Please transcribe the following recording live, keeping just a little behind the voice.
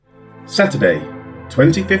Saturday,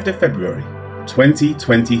 25th of February,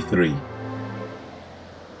 2023.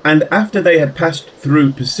 And after they had passed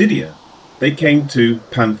through Pisidia, they came to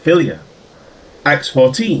Pamphylia. Acts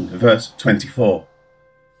 14, verse 24.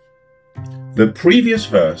 The previous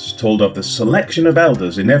verse told of the selection of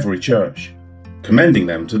elders in every church, commending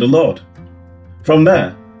them to the Lord. From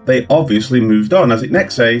there, they obviously moved on, as it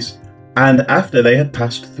next says, and after they had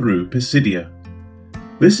passed through Pisidia.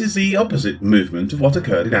 This is the opposite movement of what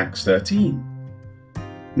occurred in Acts 13.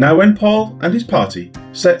 Now when Paul and his party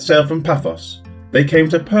set sail from Paphos, they came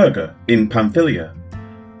to Perga in Pamphylia,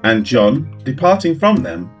 and John, departing from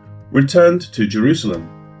them, returned to Jerusalem.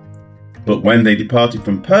 But when they departed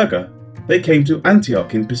from Perga, they came to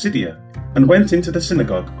Antioch in Pisidia, and went into the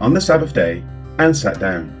synagogue on the Sabbath day, and sat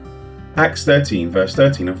down. Acts 13, verse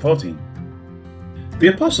 13 and 14. The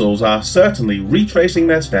apostles are certainly retracing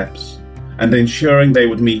their steps, and ensuring they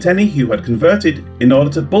would meet any who had converted in order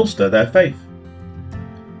to bolster their faith.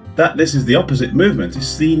 That this is the opposite movement is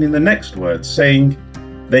seen in the next words, saying,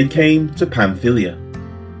 they came to Pamphylia.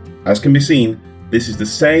 As can be seen, this is the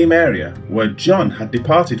same area where John had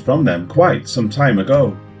departed from them quite some time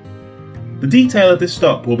ago. The detail of this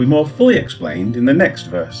stop will be more fully explained in the next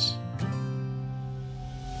verse.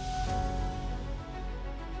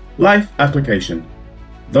 Life application.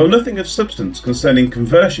 Though nothing of substance concerning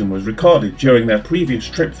conversion was recorded during their previous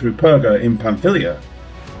trip through Perga in Pamphylia,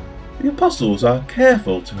 the apostles are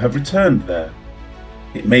careful to have returned there.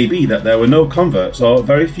 It may be that there were no converts or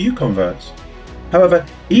very few converts. However,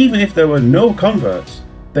 even if there were no converts,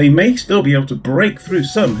 they may still be able to break through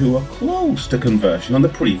some who were close to conversion on the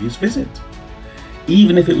previous visit.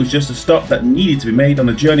 Even if it was just a stop that needed to be made on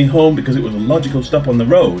the journey home because it was a logical stop on the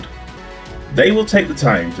road, they will take the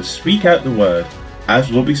time to speak out the word,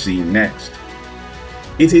 as will be seen next.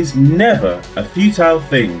 It is never a futile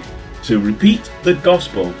thing to repeat the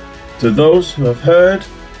gospel to those who have heard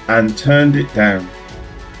and turned it down.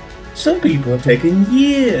 Some people have taken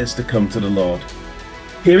years to come to the Lord,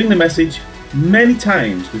 hearing the message many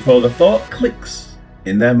times before the thought clicks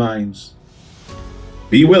in their minds.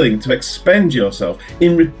 Be willing to expend yourself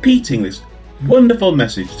in repeating this wonderful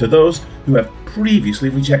message to those who have previously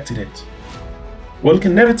rejected it. One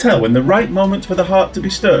can never tell when the right moment for the heart to be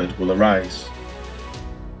stirred will arise.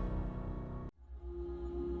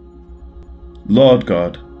 Lord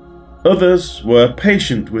God, others were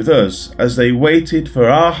patient with us as they waited for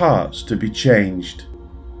our hearts to be changed.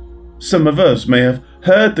 Some of us may have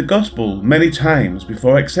heard the gospel many times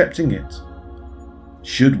before accepting it.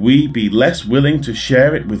 Should we be less willing to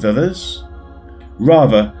share it with others?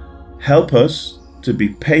 Rather, help us to be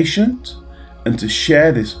patient and to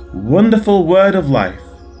share this wonderful word of life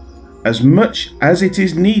as much as it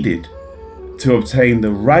is needed to obtain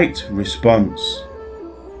the right response.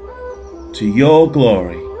 To your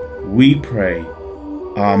glory, we pray.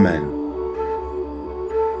 Amen.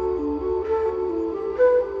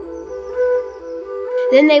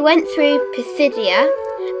 Then they went through Pisidia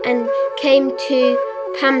and came to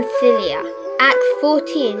Pamphylia. Acts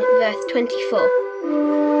 14, verse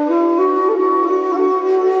 24.